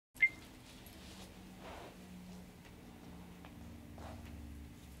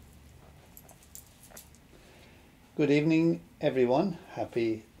Good evening, everyone.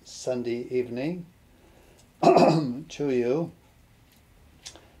 Happy Sunday evening to you.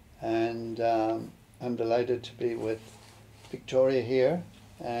 And I'm delighted to be with Victoria here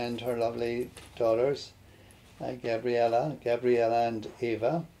and her lovely daughters, Gabriella and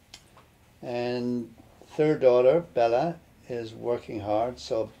Eva. And third daughter, Bella, is working hard.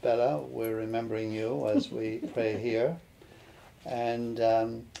 So Bella, we're remembering you as we pray here.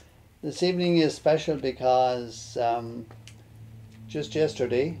 And this evening is special because just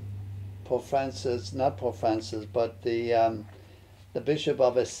yesterday, Pope Francis, but the Bishop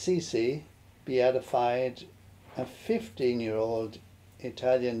of Assisi beatified a 15-year-old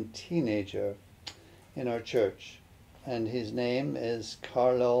Italian teenager in our church. And his name is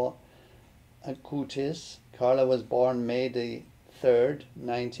Carlo Acutis. Carlo was born May the 3rd,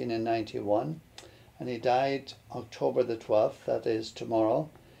 1991, and he died October the 12th, that is tomorrow,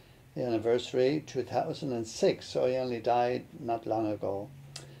 the anniversary, 2006, so he only died not long ago.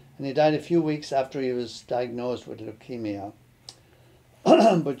 And he died a few weeks after he was diagnosed with leukemia.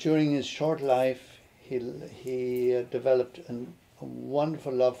 But during his short life, he developed a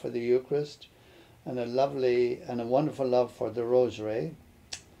wonderful love for the Eucharist and a wonderful love for the Rosary.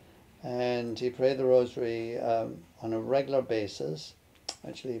 And he prayed the Rosary on a regular basis.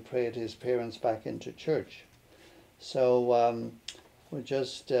 Actually, he prayed his parents back into church. So we're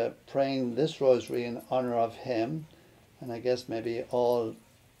just praying this Rosary in honor of him, and I guess maybe all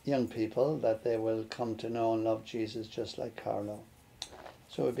young people, that they will come to know and love Jesus just like Carlo.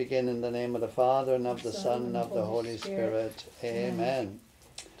 So we begin in the name of the Father, and of the Son, and of the Holy Spirit. Amen.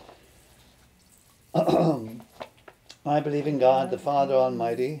 I believe in God, the Father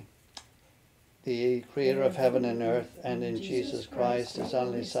Almighty, the Creator of heaven and earth, and in Jesus Christ, His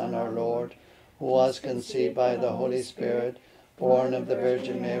only Son, our Lord, who was conceived by the Holy Spirit, born of the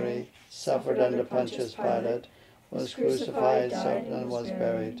Virgin Mary, suffered under Pontius Pilate, was crucified, suffered, and was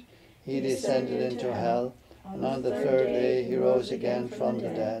buried. He descended into hell, and on the third day he rose again from the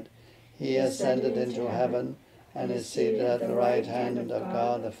dead. He ascended into heaven, and is seated at the right hand of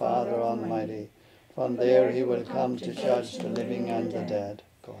God the Father Almighty. From there he will come to judge the living and the dead.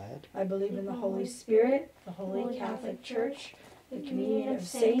 Go ahead. I believe in the Holy Spirit, the Holy Catholic Church, the communion of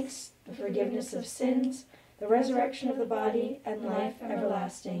saints, the forgiveness of sins, the resurrection of the body, and life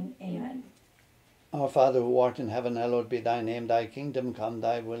everlasting. Amen. Our Father who art in heaven, hallowed be thy name. Thy kingdom come,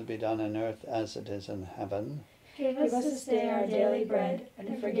 thy will be done on earth as it is in heaven. Give us this day our daily bread,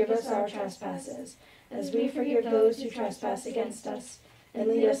 and forgive us our trespasses, as we forgive those who trespass against us. And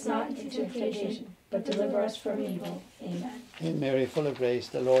lead us not into temptation, but deliver us from evil. Amen. Hail Mary, full of grace,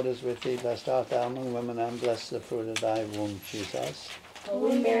 the Lord is with thee. Blessed art thou among women, and blessed the fruit of thy womb, Jesus.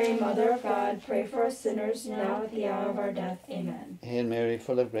 Holy Mary, Mother of God, pray for us sinners, now at the hour of our death. Amen. Hail Mary,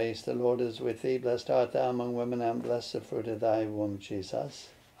 full of grace, the Lord is with thee. Blessed art thou among women, and blessed the fruit of thy womb, Jesus.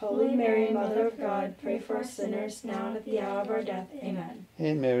 Holy Mary, Mother of God, pray for us sinners, now and at the hour of our death. Amen.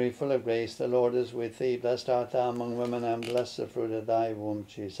 Hail Mary, full of grace, the Lord is with thee. Blessed art thou among women, and blessed the fruit of thy womb,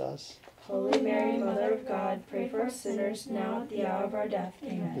 Jesus. Holy Mary, Mother of God, pray for us sinners, now at the hour of our death.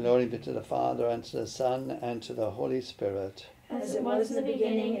 Amen. Glory be to the Father, and to the Son, and to the Holy Spirit. As it was in the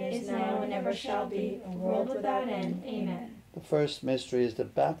beginning, is now, and ever shall be, a world without end. Amen. The first mystery is the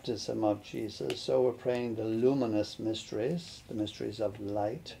baptism of Jesus. So we're praying the luminous mysteries, the mysteries of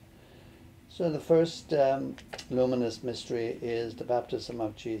light. So the first luminous mystery is the baptism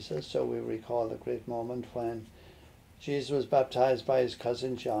of Jesus. So we recall the great moment when Jesus was baptized by his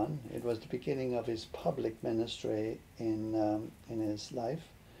cousin John. It was the beginning of his public ministry in his life.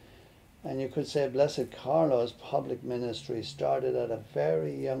 And you could say Blessed Carlo's public ministry started at a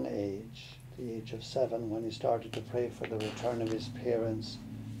very young age, the age of 7, when he started to pray for the return of his parents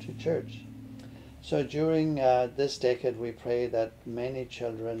to church. So during this decade, we pray that many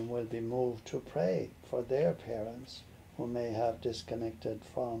children will be moved to pray for their parents who may have disconnected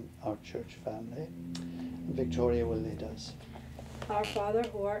from our church family. And Victoria will lead us. Our Father,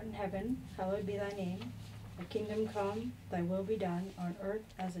 who art in heaven, hallowed be thy name. Thy kingdom come, thy will be done, on earth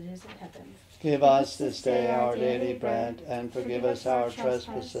as it is in heaven. Give us this day our daily bread, and forgive us our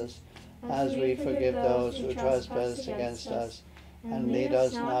trespasses, as we forgive those who trespass against us. And lead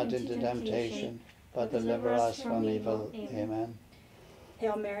us not into temptation, but deliver us from evil. Amen.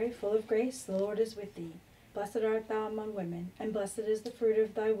 Hail Mary, full of grace, the Lord is with thee. Blessed art thou among women, and blessed is the fruit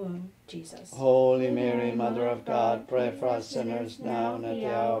of thy womb, Jesus. Holy Mary, Mother of God, pray for us sinners, now and at the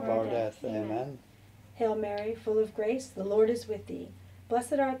hour of our death. Amen. Hail Mary, full of grace, the Lord is with thee.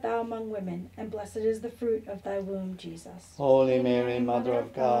 Blessed art thou among women, and blessed is the fruit of thy womb, Jesus. Holy Mary, Mother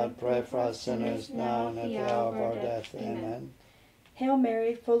of God, pray for us sinners, now and at the hour of our death. Amen. Hail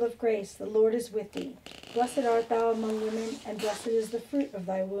Mary, full of grace, the Lord is with thee. Blessed art thou among women, and blessed is the fruit of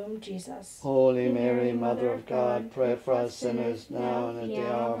thy womb, Jesus. Holy Mary, Mother of God, pray for us sinners now and at the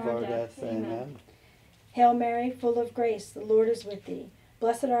hour of our death. Amen. Hail Mary, full of grace, the Lord is with thee.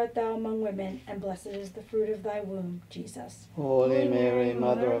 Blessed art thou among women, and blessed is the fruit of thy womb, Jesus. Holy Mary,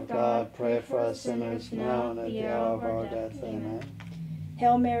 Mother of God, pray for us sinners now and at the hour of our death. Amen.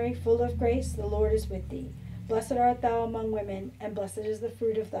 Hail Mary, full of grace, the Lord is with thee. Blessed art thou among women, and blessed is the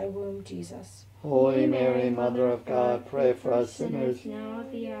fruit of thy womb, Jesus. Holy Mary, Mother of God, pray for us sinners now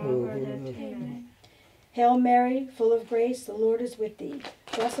at the hour of our death. Amen. Hail Mary, full of grace, the Lord is with thee.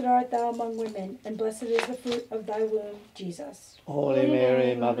 Blessed art thou among women, and blessed is the fruit of thy womb, Jesus. Holy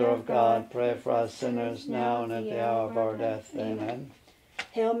Mary, Mother of God, pray for us sinners now and at the hour of our death. Amen.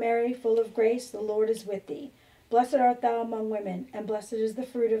 Hail Mary, full of grace, the Lord is with thee. Blessed art thou among women, and blessed is the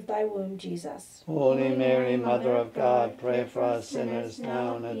fruit of thy womb, Jesus. Holy Mary, Mother of God, pray for us sinners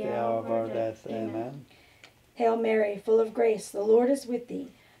now and at the hour of our death. Amen. Hail Mary, full of grace, the Lord is with thee.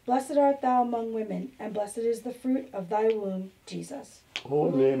 Blessed art thou among women, and blessed is the fruit of thy womb, Jesus.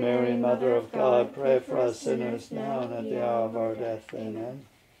 Holy Mary, Mother of God, pray for us sinners now and at the hour of our death. Amen.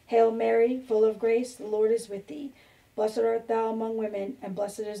 Hail Mary, full of grace, the Lord is with thee. Blessed art thou among women, and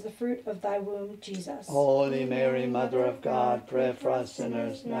blessed is the fruit of thy womb, Jesus. Holy Mary, Mother of God, pray for us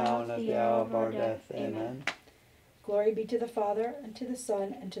sinners now and at the hour of our death. Amen. Glory be to the Father, and to the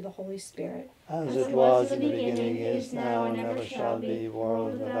Son, and to the Holy Spirit. As it was in the beginning, is now, and ever shall be,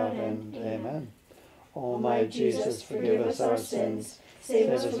 world without end. Amen. O my Jesus, forgive us our sins, save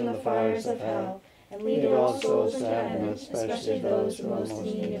us from the fires of hell, and lead all souls to heaven, especially those who are most in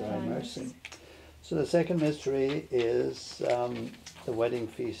need of thy mercy. So the second mystery is the wedding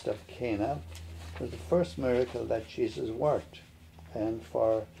feast of Cana. It was the first miracle that Jesus worked. And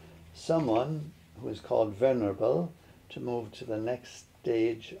for someone who is called venerable to move to the next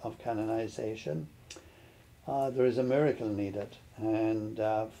stage of canonization, there is a miracle needed. And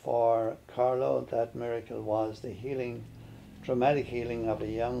for Carlo, that miracle was the healing, dramatic healing of a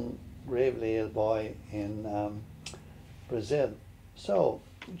young, gravely ill boy in Brazil. So,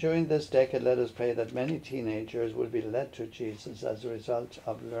 during this decade, let us pray that many teenagers will be led to Jesus as a result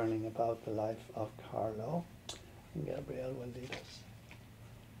of learning about the life of Carlo. And Gabrielle will lead us.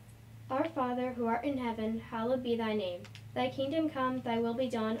 Our Father, who art in heaven, hallowed be thy name. Thy kingdom come, thy will be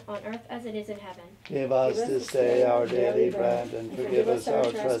done, on earth as it is in heaven. Give us this day our daily bread, and forgive us our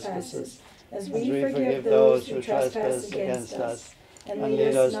trespasses, as we forgive those who trespass against us. And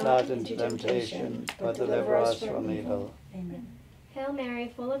lead us not into temptation, but deliver us from evil. Amen. Hail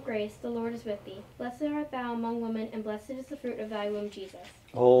Mary, full of grace, the Lord is with thee. Blessed art thou among women, and blessed is the fruit of thy womb, Jesus.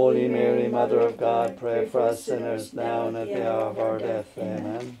 Holy Mary, Mother of God, pray for us sinners now and at the hour of our death.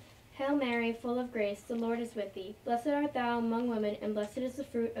 Amen. Hail Mary, full of grace, the Lord is with thee. Blessed art thou among women, and blessed is the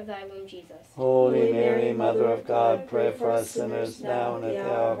fruit of thy womb, Jesus. Holy Mary, Mother of God, pray for us sinners now and at the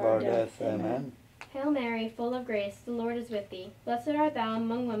hour of our death. Amen. Hail Mary, full of grace, the Lord is with thee. Blessed art thou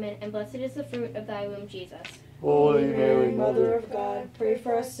among women, and blessed is the fruit of thy womb, Jesus. Holy Mary, Mother of God, pray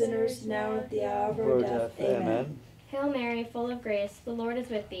for us sinners now at the hour of our death. Amen. Hail Mary, full of grace, the Lord is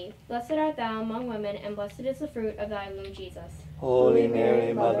with thee. Blessed art thou among women, and blessed is the fruit of thy womb, Jesus. Holy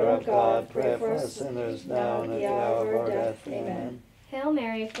Mary, Mother of God, pray for us sinners now and at the hour of our death. Amen. Hail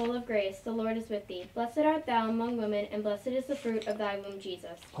Mary, full of grace, the Lord is with thee. Blessed art thou among women, and blessed is the fruit of thy womb,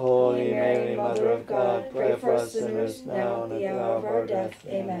 Jesus. Holy Mary, Mother of God, pray for us sinners now and at the hour of our death.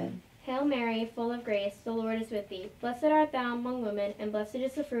 Amen. Hail Mary, full of grace, the Lord is with thee. Blessed art thou among women, and blessed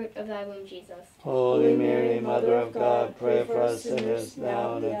is the fruit of thy womb, Jesus. Holy Mary, Mother of God, pray for us sinners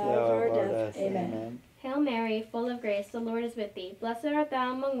now and at the hour of our death. Amen. Hail Mary, full of grace, the Lord is with thee. Blessed art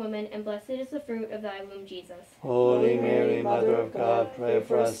thou among women, and blessed is the fruit of thy womb, Jesus. Holy Mary, Mother of God, pray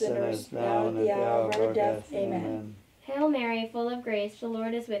for us sinners now and at the hour of our death. Amen. Hail Mary, full of grace, the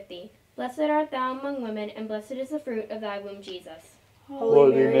Lord is with thee. Blessed art thou among women, and blessed is the fruit of thy womb, Jesus.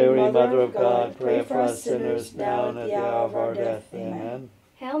 Holy Mary, Mother of God, pray for us sinners now and at the hour of our death. Amen.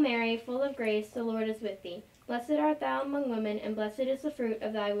 Hail Mary, full of grace, the Lord is with thee. Blessed art thou among women, and blessed is the fruit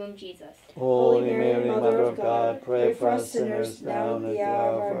of thy womb, Jesus. Holy Mary, Mother of God, pray for us sinners now and at the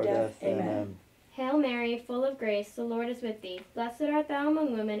hour of our death. Amen. Hail Mary, full of grace, the Lord is with thee. Blessed art thou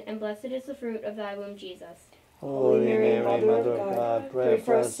among women, and blessed is the fruit of thy womb, Jesus. Holy Mary, Mother of God, pray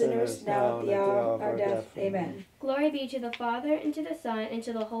for us sinners now and at the hour of our death. Amen. Glory be to the Father, and to the Son, and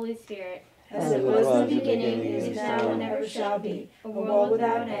to the Holy Spirit. As it was in the beginning, is now, and ever shall be, a world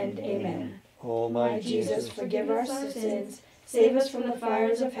without end. Amen. O my Jesus, forgive our sins, save us from the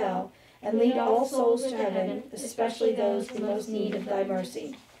fires of hell, and lead all souls to heaven, especially those in most need of thy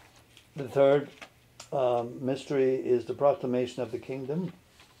mercy. the third mystery is the proclamation of the kingdom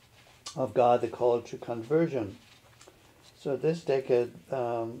of God, the call to conversion. So this decade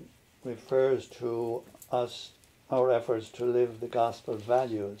refers to our efforts to live the gospel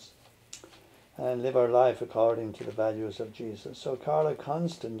values and live our life according to the values of Jesus. So Carla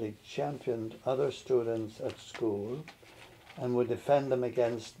constantly championed other students at school and would defend them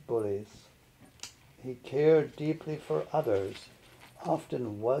against bullies. He cared deeply for others,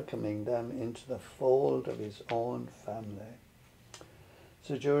 often welcoming them into the fold of his own family.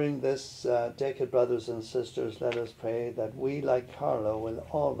 So during this decade, brothers and sisters, let us pray that we, like Carlo, will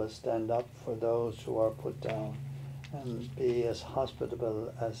always stand up for those who are put down and be as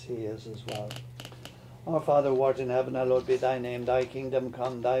hospitable as he is as well. Our Father, who art in heaven, hallowed be thy name. Thy kingdom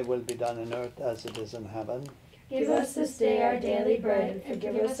come, thy will be done on earth as it is in heaven. Give us this day our daily bread, and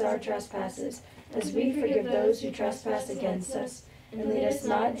forgive us our trespasses, as we forgive those who trespass against us. And lead us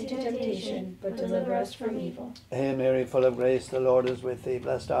not into temptation, but deliver us from evil. Hail Mary, full of grace, the Lord is with thee.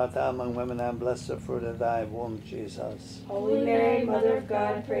 Blessed art thou among women, and blessed the fruit of thy womb, Jesus. Holy Mary, Mother of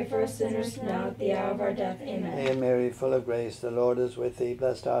God, pray for us sinners now at the hour of our death. Amen. Hail Mary, full of grace, the Lord is with thee.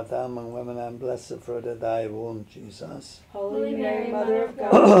 Blessed art thou among women, and blessed the fruit of thy womb, Jesus. Holy Mary, Mother of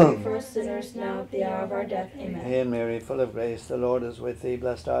God, pray for us sinners now at the hour of our death. Amen. Hail Mary, full of grace, the Lord is with thee.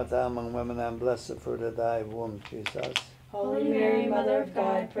 Blessed art thou among women, and blessed the fruit of thy womb, Jesus. Holy Mary, Mother of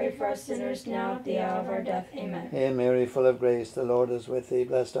God, pray for us sinners now at the hour of our death. Amen. Hail Mary, full of grace, the Lord is with thee.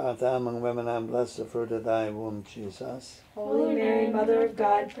 Blessed art thou among women, and blessed the fruit of thy womb, Jesus. Holy Mary, Mother of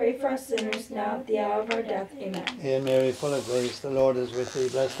God, pray for us sinners now at the hour of our death. Amen. Hail Mary, full of grace, the Lord is with thee.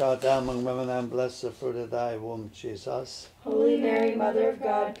 Blessed art thou among women, and blessed the fruit of thy womb, Jesus. Holy Mary, Mother of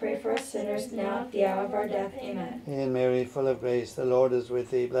God, pray for us sinners now at the hour of our death. Amen. Hail Mary, full of grace, the Lord is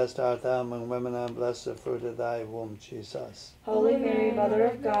with thee. Blessed art thou among women, and blessed the fruit of thy womb, Jesus. Holy Mary, Mother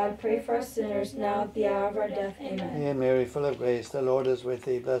of God, pray for us sinners now at the hour of our death. Amen. Hail Mary, full of grace, the Lord is with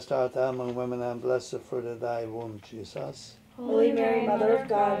thee. Blessed art thou among women, and blessed the fruit of thy womb, Jesus. Holy Mary, Mother of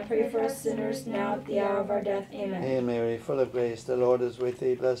God, pray for us sinners now at the hour of our death. Amen. Hail Mary, full of grace, the Lord is with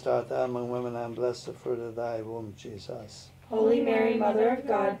thee. Blessed art thou among women, and blessed the fruit of thy womb, Jesus. Holy Mary, Mother of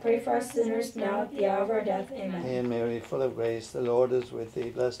God, pray for us sinners now at the hour of our death. Amen. Hail Mary, full of grace, the Lord is with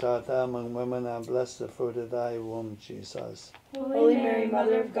thee. Blessed art thou among women, and blessed the fruit of thy womb, Jesus. Holy Mary,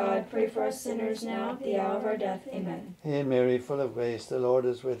 Mother of God, pray for us sinners now at the hour of our death. Amen. Hail Mary, full of grace, the Lord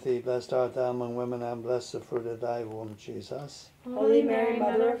is with thee. Blessed art thou among women, and blessed the fruit of thy womb, Jesus. Holy Mary,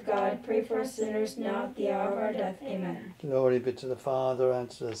 Mother of God, pray for us sinners now at the hour of our death. Amen. Glory be to the Father, and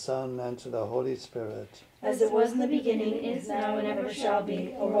to the Son, and to the Holy Spirit. As it was in the beginning, is now, and ever shall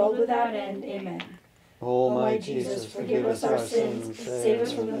be, a world without end. Amen. O my Jesus, forgive us our sins, save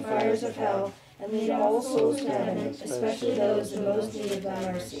us from the fires of hell, and lead all souls to heaven, especially those in most need of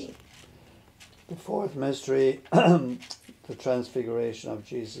thy mercy. The fourth mystery, the transfiguration of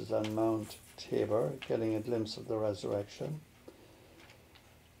Jesus on Mount Tabor, getting a glimpse of the resurrection.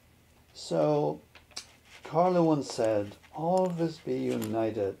 So, Carla once said, always be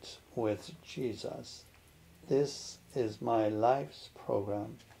united with Jesus. This is my life's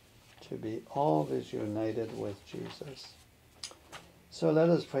program, to be always united with Jesus. So let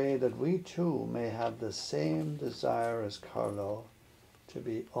us pray that we too may have the same desire as Carlo, to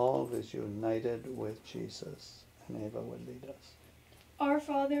be always united with Jesus. And Eva will lead us. Our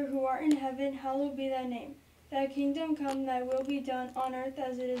Father, who art in heaven, hallowed be thy name. Thy kingdom come, thy will be done on earth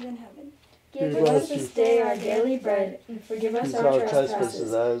as it is in heaven. Give us this day our daily bread, and forgive us our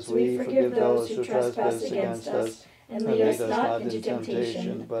trespasses, as we forgive those who trespass against us. And lead us not into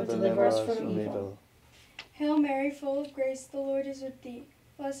temptation, but deliver us from evil. Hail Mary, full of grace, the Lord is with thee.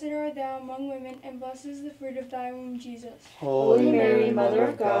 Blessed art thou among women, and blessed is the fruit of thy womb, Jesus. Holy Mary, Mother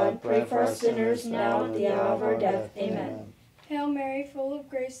of God, pray for us sinners now at the hour of our death. Amen. Hail Mary, full of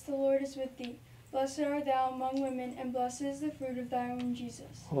grace, the Lord is with thee. Blessed art thou among women, and blessed is the fruit of thy womb,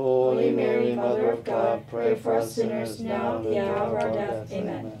 Jesus. Holy Mary, Mother of God, pray for us sinners now at the hour of our death.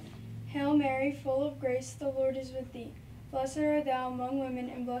 Amen. Hail Mary, full of grace, the Lord is with thee. Blessed art thou among women,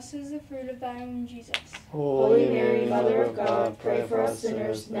 and blessed is the fruit of thy womb, Jesus. Holy Mary, Mother of God, pray for us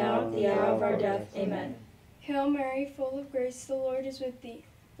sinners now at the hour of our death. Amen. Hail Mary, full of grace, the Lord is with thee.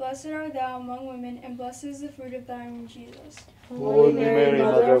 Blessed art thou among women, and blessed is the fruit of thy womb, Jesus. Holy Mary,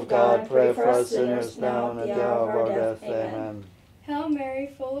 Mother of God, pray for us sinners now at the hour of our death. Amen. Hail Mary,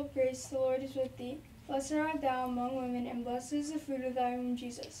 full of grace, the Lord is with thee. Blessed art thou among women, and blessed is the fruit of thy womb,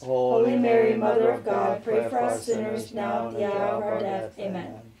 Jesus. Holy Mary, Mother of God, pray for us sinners now at the hour of our death.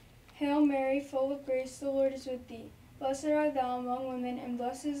 Amen. Hail Mary, full of grace, the Lord is with thee. Blessed art thou among women, and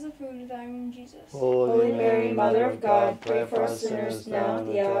blessed is the fruit of thy womb, Jesus. Holy Mary, Mother of God, pray for us sinners now at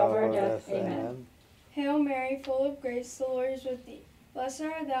the hour of our death. Amen. Hail Mary, full of grace, the Lord is with thee. Blessed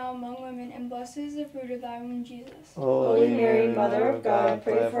art thou among women, and blessed is the fruit of thy womb, Jesus. Holy Mary, Mother of God,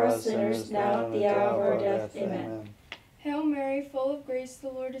 pray for us sinners, now at the hour of our death. Amen. Hail Mary, full of grace, the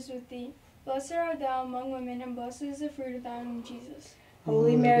Lord is with thee. Blessed art thou among women, and blessed is the fruit of thy womb, Jesus.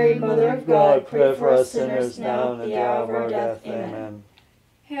 Holy Mary, Mother of God, pray for us sinners, now at the hour of our death. Amen.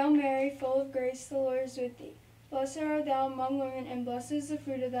 Hail Mary, full of grace, the Lord is with thee. Blessed art thou among women, and blessed is the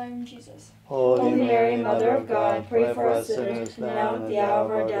fruit of thy womb, Jesus. Holy Mary, Mother of God, pray for us sinners, now at the hour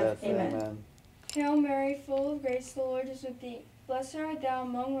of our death. Amen. Hail Mary, full of grace, the Lord is with thee. Blessed art thou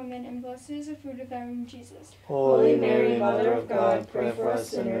among women, and blessed is the fruit of thy womb, Jesus. Holy Mary, Mother of God, pray for us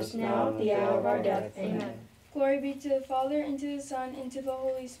sinners, now at the hour of our death. Amen. Glory be to the Father, and to the Son, and to the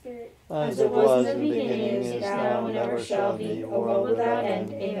Holy Spirit. As it was in the beginning, is now, and ever shall be, a world without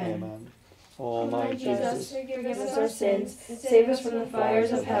end. Amen. O my Jesus, Forgive us our sins, save us from the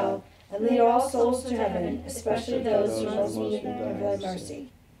fires of hell, and lead all souls to heaven, especially those who most need of thy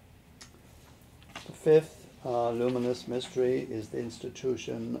mercy. the fifth luminous mystery is the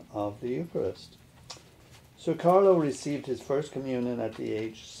institution of the Eucharist. So Carlo received his first communion at the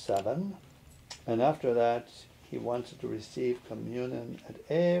age 7, and after that he wanted to receive communion at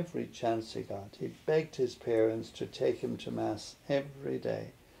every chance he got. He begged his parents to take him to Mass every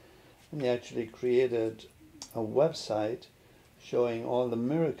day. And he actually created a website showing all the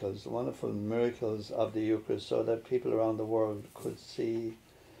miracles, the wonderful miracles of the Eucharist, so that people around the world could see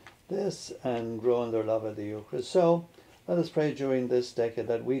this and grow in their love of the Eucharist. So let us pray during this decade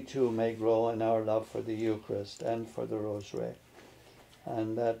that we too may grow in our love for the Eucharist and for the Rosary,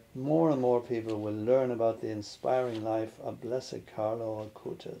 and that more and more people will learn about the inspiring life of Blessed Carlo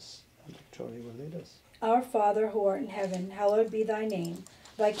Acutis. And Victoria will lead us. Our Father, who art in heaven, hallowed be thy name.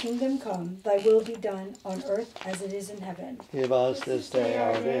 Thy kingdom come, thy will be done, on earth as it is in heaven. Give us this day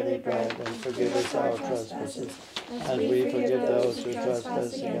our daily bread, and forgive us our trespasses, as we forgive those who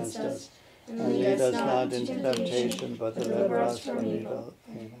trespass against us. And lead us not into temptation, but deliver us from evil.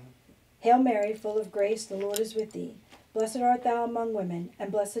 Amen. Hail Mary, full of grace, the Lord is with thee. Blessed art thou among women,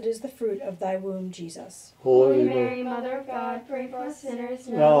 and blessed is the fruit of thy womb, Jesus. Holy Mary, Mother of God, pray for us sinners,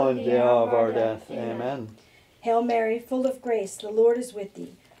 now and the hour of our death. Amen. Hail Mary, full of grace, the Lord is with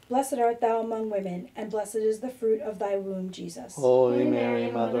thee. Blessed art thou among women, and blessed is the fruit of thy womb, Jesus. Holy Mary,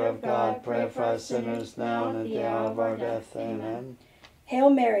 Mother of God, pray for us sinners now and at the hour of our death. Amen.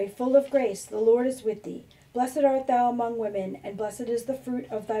 Hail Mary, full of grace, the Lord is with thee. Blessed art thou among women, and blessed is the fruit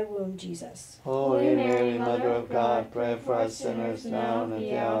of thy womb, Jesus. Holy Mary, Mother of God, pray for us sinners now and at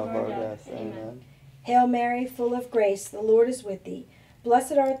the hour of our death. Amen. Hail Mary, full of grace, the Lord is with thee.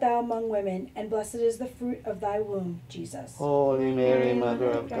 Blessed art thou among women, and blessed is the fruit of thy womb, Jesus. Holy Mary, Mother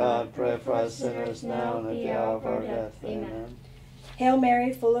of God, pray for us sinners now and at the hour of our death. Amen. Hail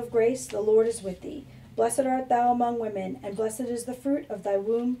Mary, full of grace, the Lord is with thee. Blessed art thou among women, and blessed is the fruit of thy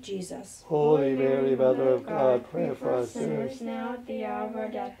womb, Jesus. Holy Mary, Mother of God, pray for us sinners now at the hour of our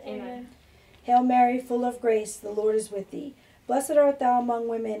death. Amen. Hail Mary, full of grace, the Lord is with thee. Blessed art thou among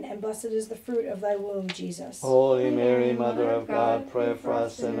women, and blessed is the fruit of thy womb, Jesus. Holy Mary, Mother of God, pray for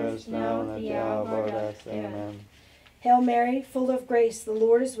us sinners now and at the hour of our death. Amen. Hail Mary, full of grace, the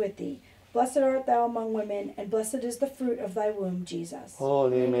Lord is with thee. Blessed art thou among women, and blessed is the fruit of thy womb, Jesus.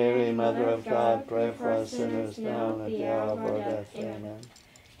 Holy Mary, Mother of God, pray for us sinners now and at the hour of our death. Amen.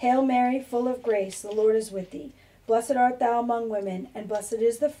 Hail Mary, full of grace, the Lord is with thee. Blessed art thou among women, and blessed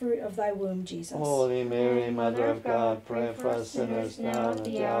is the fruit of thy womb, Jesus. Holy Mary, Mother of God, pray for us sinners now and at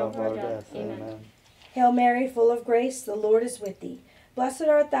the hour of our death. Amen. Hail Mary, full of grace, the Lord is with thee. Blessed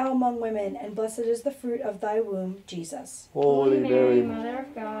art thou among women, and blessed is the fruit of thy womb, Jesus. Holy Mary, Mother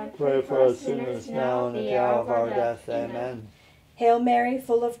of God, pray for us sinners now and at the hour of our death. Amen. Hail Mary,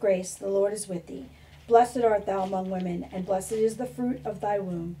 full of grace, the Lord is with thee. Blessed art thou among women, and blessed is the fruit of thy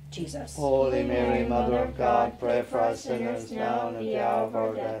womb, Jesus. Holy Mary, Mother of God, pray for us sinners now and at the hour of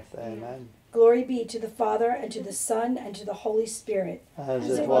our death. Amen. Glory be to the Father, and to the Son, and to the Holy Spirit. As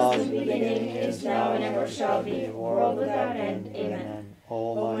it was in the beginning, beginning, is now, and ever shall be, world without end. Amen.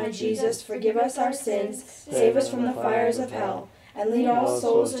 O My Jesus, forgive us our sins, save us from the fires of hell, and lead all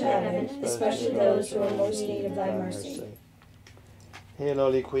souls to heaven, especially those who are most in need of thy mercy. Hail,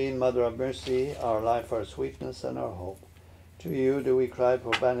 Holy Queen, Mother of Mercy, our life, our sweetness, and our hope. To you do we cry,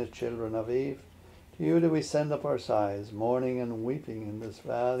 poor banished children of Eve. To you do we send up our sighs, mourning and weeping in this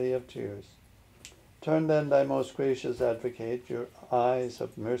valley of tears. Turn then, thy most gracious advocate, your eyes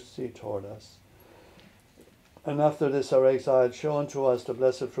of mercy toward us. And after this our exile, show unto us the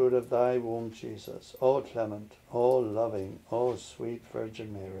blessed fruit of thy womb, Jesus. O clement, O loving, O sweet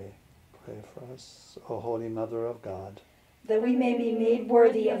Virgin Mary, pray for us. O Holy Mother of God, that we may be made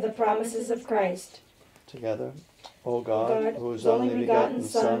worthy of the promises of Christ. together. O God, whose only begotten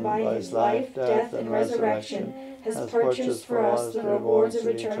Son, by his life, death, and resurrection, has purchased for us the rewards of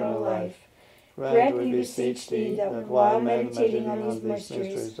eternal life, grant, we beseech thee, that while meditating on these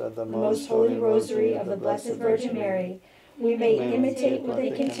mysteries of the most holy Rosary of the Blessed Virgin Mary, we may imitate what they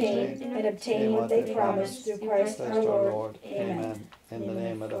contain and obtain what they promise through Christ our Lord. Amen. In the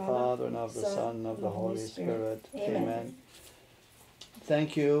name of the Father, and of the Son, and of the Holy Spirit. Amen.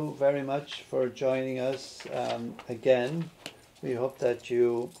 Thank you very much for joining us again. We hope that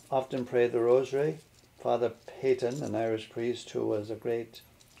you often pray the Rosary. Father Peyton, an Irish priest who was a great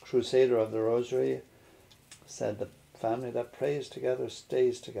crusader of the Rosary, said the family that prays together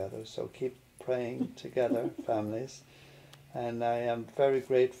stays together. So keep praying together, families. And I am very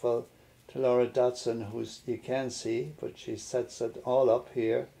grateful to Laura Dotson, who you can see, but she sets it all up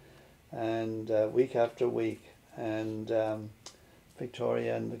here, and week after week. And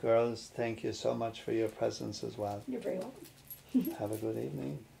Victoria and the girls, thank you so much for your presence as well. You're very welcome. Have a good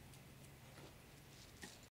evening.